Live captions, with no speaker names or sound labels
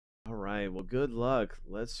All right. Well, good luck.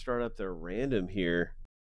 Let's start up the random here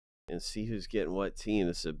and see who's getting what team.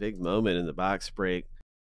 This is a big moment in the box break.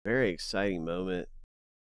 Very exciting moment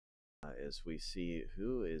as we see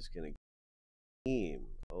who is going to team.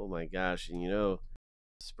 Oh my gosh. And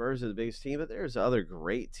Spurs are the biggest team, but there's other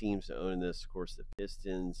great teams that own this. Of course, the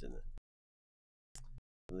Pistons and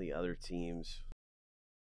the other teams.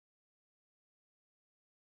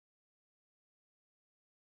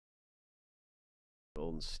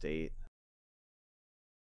 Golden State.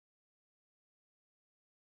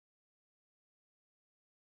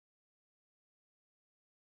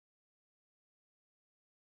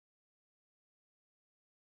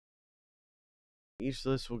 Each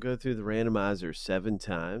list will go through the randomizer 7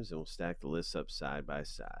 times, and we'll stack the lists up side by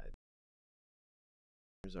side.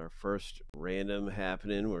 Here's our first random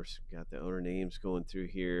happening. We've got the owner names going through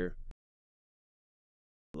here.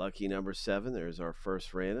 Lucky number 7. There's our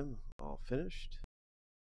first random. All finished.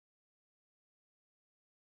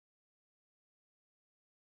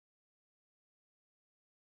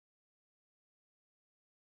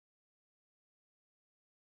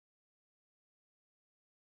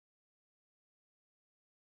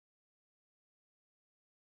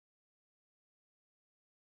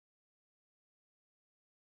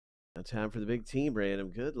 Now time for the big team random.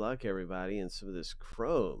 Good luck, everybody, and some of this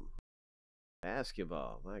chrome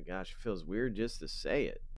basketball. My gosh, it feels weird just to say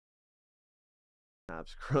it.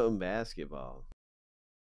 Topps Chrome basketball.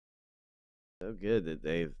 So good that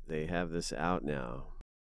they have this out now.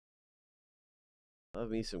 Love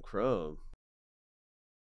me some chrome.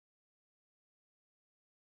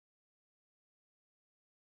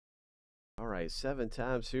 All right, 7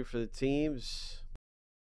 times through for the teams.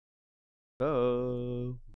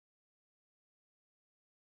 Oh,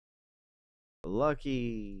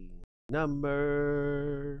 lucky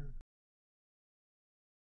number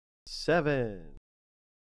 7.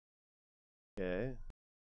 Okay.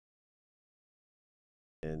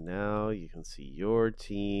 And now you can see your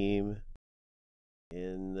team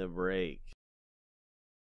in the break.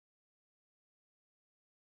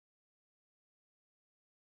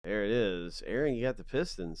 There it is. Aaron, you got the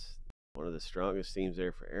Pistons. One of the strongest teams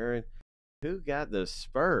there for Aaron. Who got the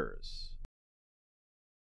Spurs?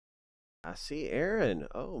 I see Aaron.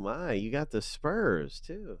 Oh my, you got the Spurs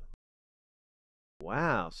too.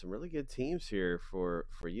 Wow, some really good teams here for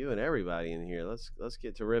you and everybody in here. Let's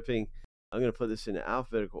get to ripping. I'm going to put this in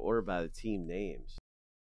alphabetical order by the team names.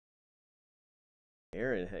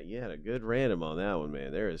 Aaron, you had a good random on that one,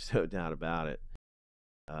 man. There is no doubt about it.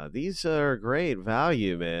 These are great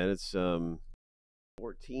value, man. It's $14.50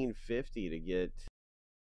 to get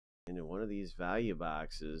into one of these value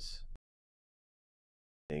boxes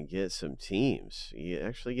and get some teams. You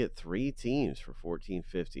actually get 3 teams for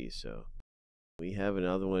 $14.50. So we have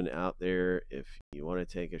another one out there. If you want to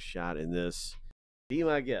take a shot in this, be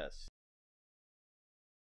my guest.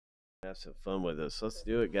 Have some fun with us. Let's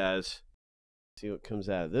do it, guys. See what comes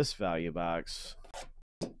out of this value box.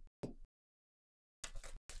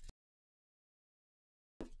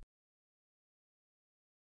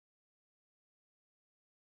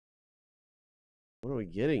 What are we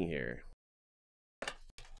getting here?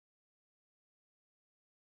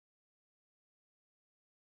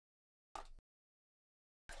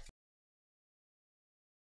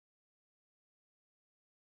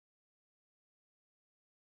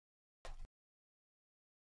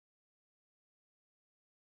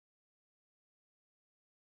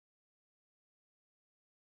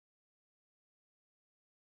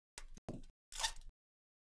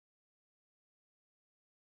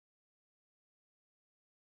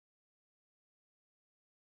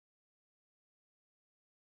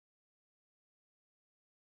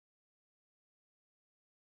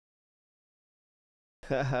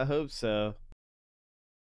 I hope so.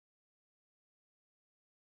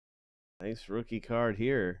 Nice rookie card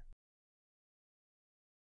here.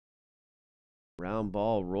 Round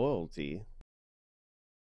ball royalty.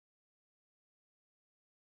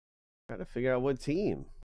 Trying to figure out what team.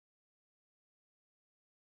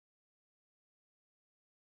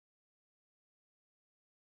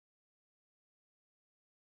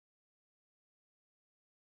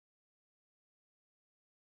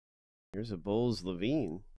 Here's a Bulls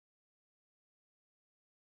Levine.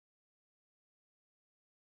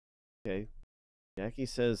 Okay. Jackie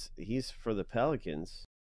says he's for the Pelicans.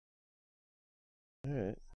 All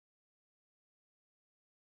right.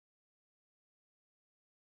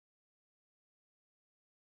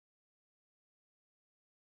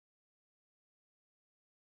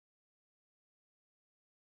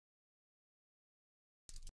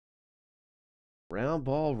 Round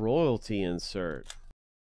ball royalty insert.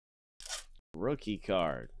 Rookie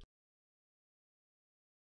card.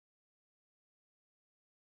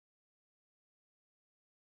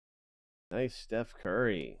 Nice Steph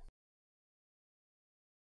Curry.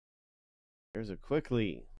 There's a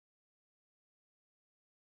Quickly.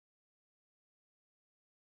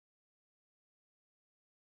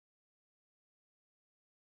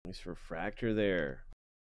 Nice refractor there.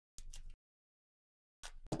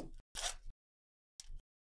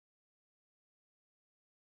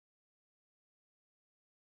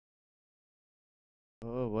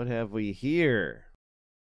 Oh, what have we here?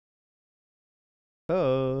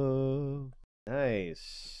 Oh,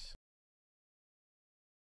 nice.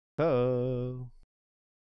 Oh.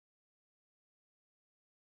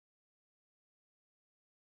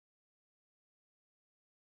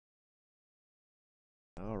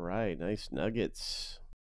 All right, nice Nuggets.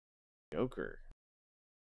 Joker.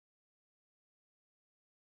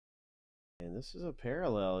 And this is a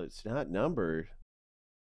parallel. It's not numbered.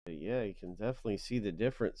 But yeah, you can definitely see the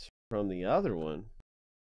difference from the other one.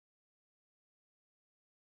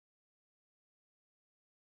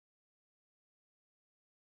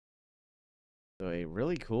 So a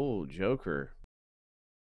really cool Joker.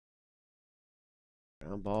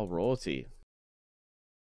 Ground ball royalty.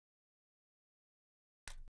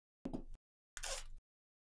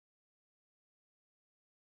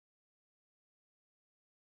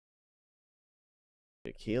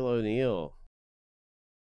 Shaquille O'Neal.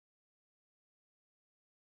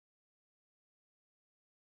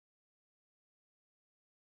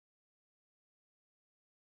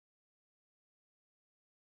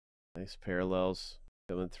 Nice parallels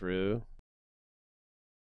coming through.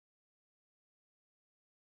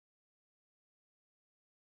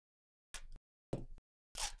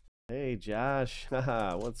 Hey, Josh.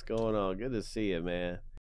 Haha, what's going on? Good to see you, man.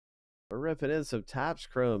 We're ripping in some Topps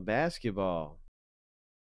Chrome basketball.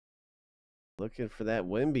 Looking for that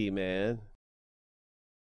Wemby, man.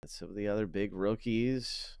 And some of the other big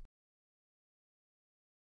rookies.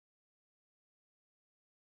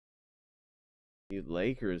 Few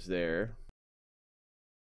Lakers there.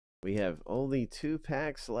 We have only 2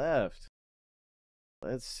 packs left.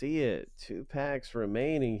 Let's see it. 2 packs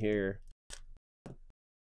remaining here.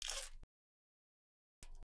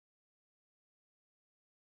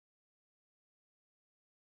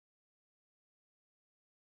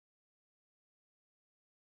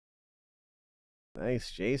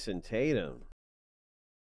 Nice Jason Tatum.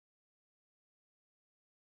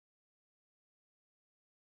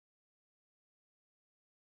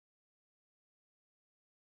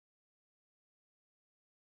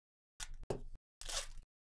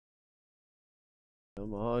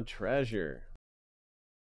 Come on, treasure.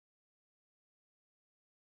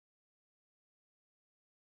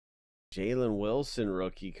 Jalen Wilson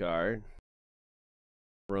rookie card.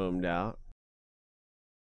 Roamed out.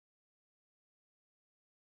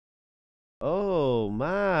 Oh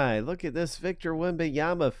my, look at this Victor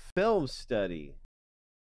Wembanyama film study.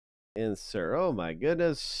 Insert. Oh my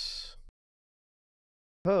goodness.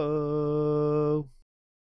 Ho.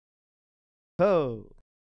 Ho.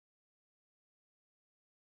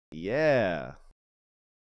 Yeah.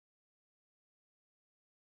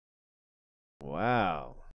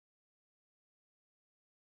 Wow.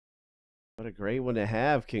 What a great one to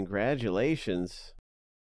have. Congratulations.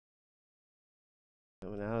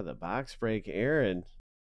 Coming out of the box break, Aaron.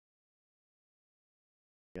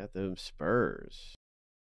 Got them Spurs.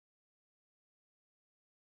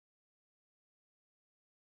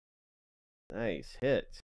 Nice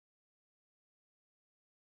hit.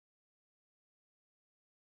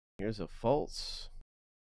 Here's a Fultz.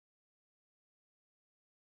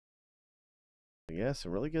 Yeah,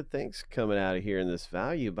 some really good things coming out of here in this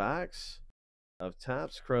value box of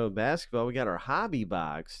Topps Chrome basketball. We got our hobby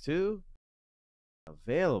box too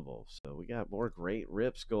available. So we got more great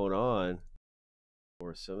rips going on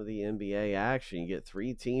for some of the NBA action. You get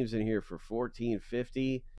 3 teams in here for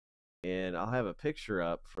 $14.50. And I'll have a picture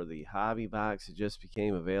up for the hobby box that just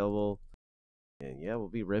became available. And yeah, we'll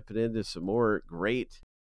be ripping into some more great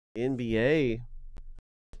NBA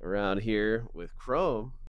around here with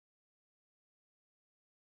Chrome.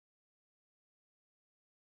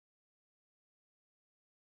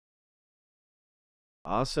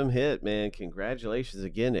 Awesome hit, man. Congratulations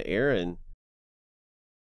again to Aaron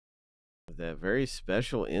with that very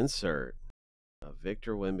special insert of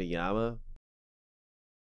Victor Wembanyama.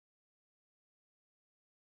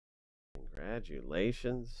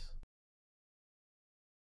 Congratulations.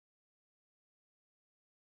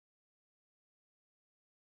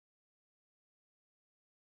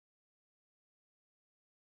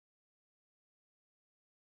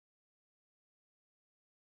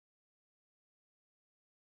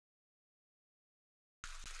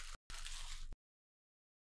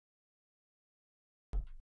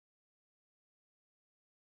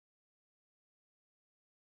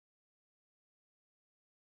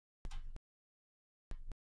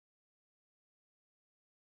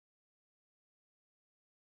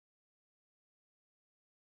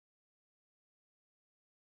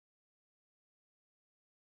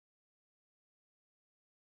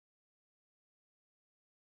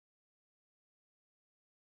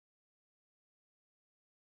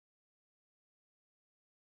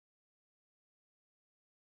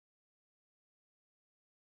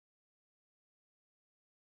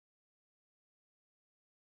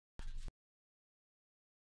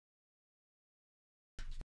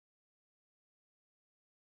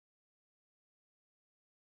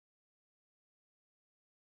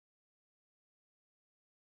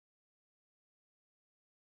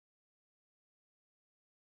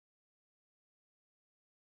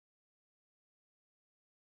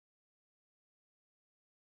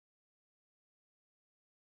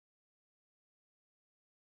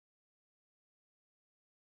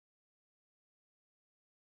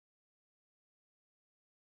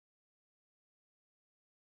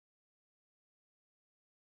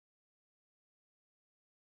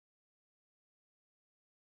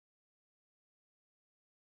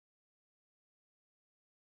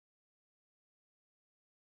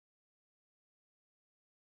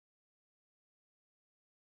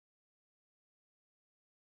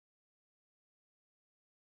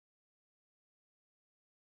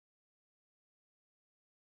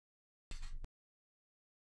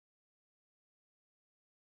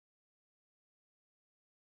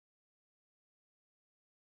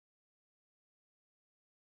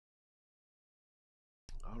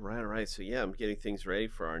 All right, all right. So yeah, I'm getting things ready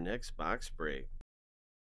for our next box break.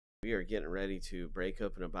 We are getting ready to break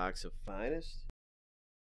open a box of Finest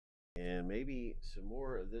and maybe some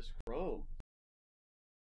more of this chrome.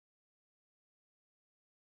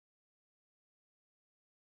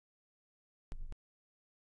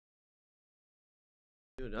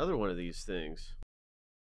 Do another one of these things.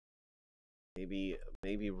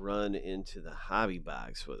 Maybe run into the hobby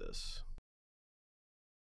box with us.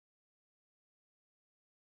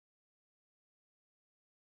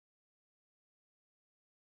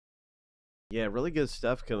 Yeah, really good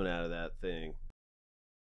stuff coming out of that thing.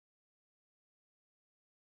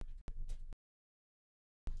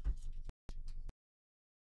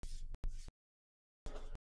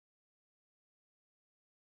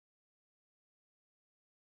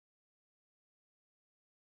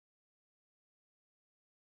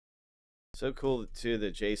 So cool too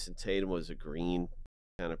that Jason Tatum was a green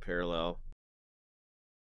kind of parallel.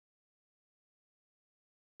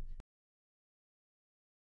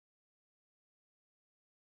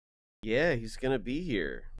 Yeah, he's gonna be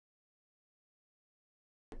here.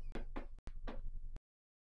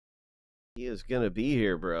 He is gonna be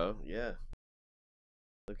here, bro. Yeah.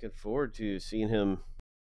 Looking forward to seeing him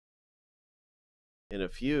in a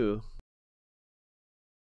few.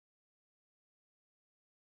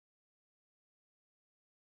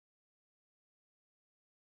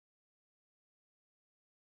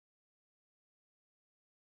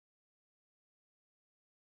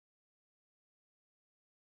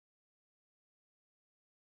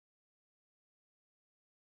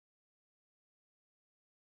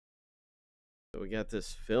 So we got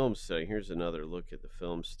this film study. Here's another look at the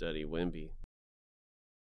film study, Wimby.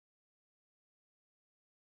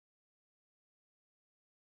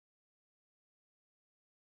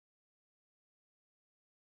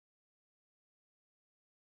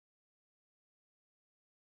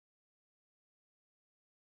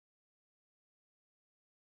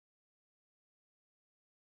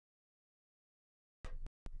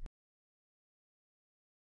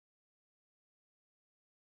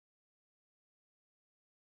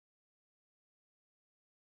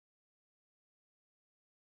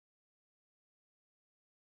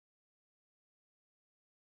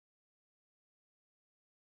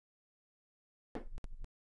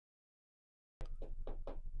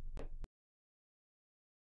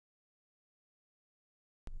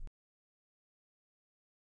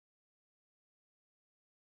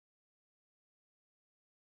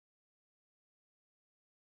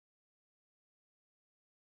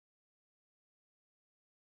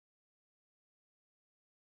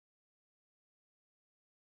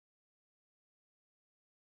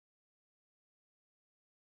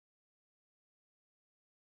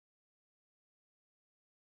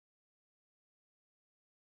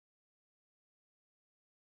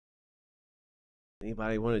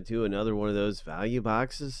 Anybody want to do another one of those value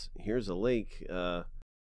boxes? Here's a link to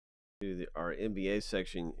our NBA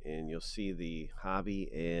section, and you'll see the hobby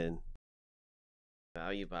and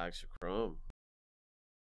value box of Chrome.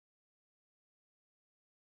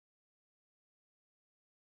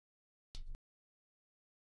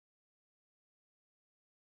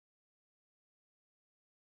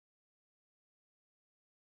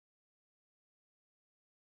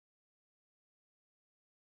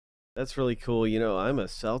 That's really cool. I'm a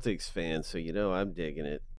Celtics fan, so I'm digging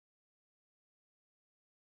it.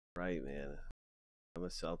 Right, man. I'm a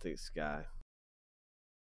Celtics guy.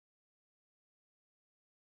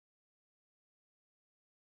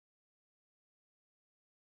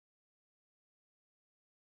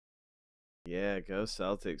 Yeah, go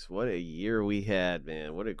Celtics. What a year we had,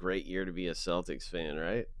 man. What a great year to be a Celtics fan,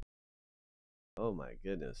 right? Oh my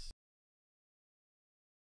goodness.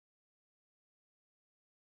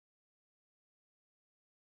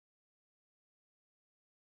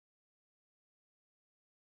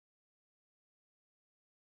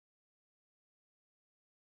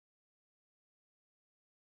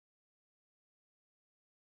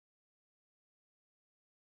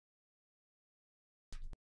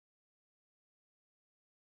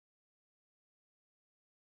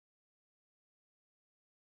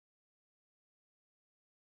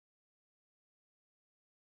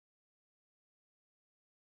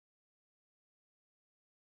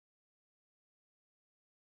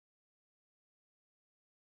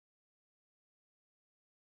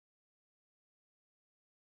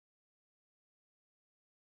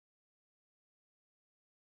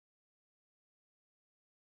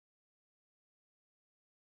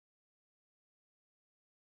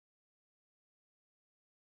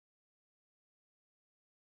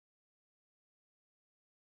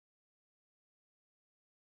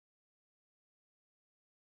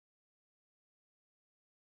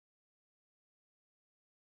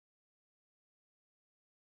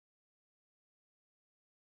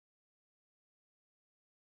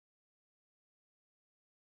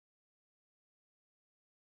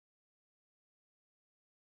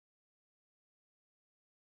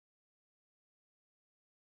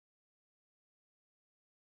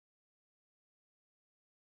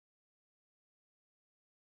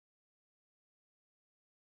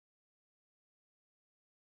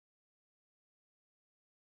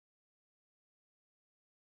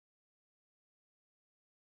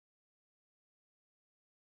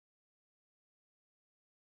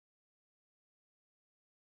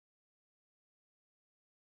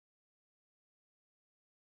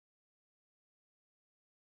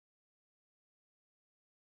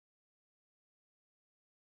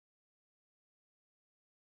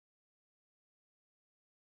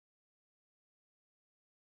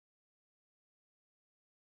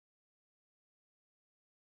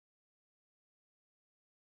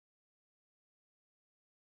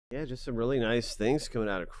 Yeah, just some really nice things coming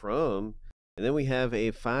out of Chrome. And then we have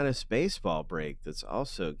a finest baseball break that's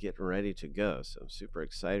also getting ready to go. So I'm super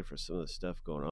excited for some of the stuff going on.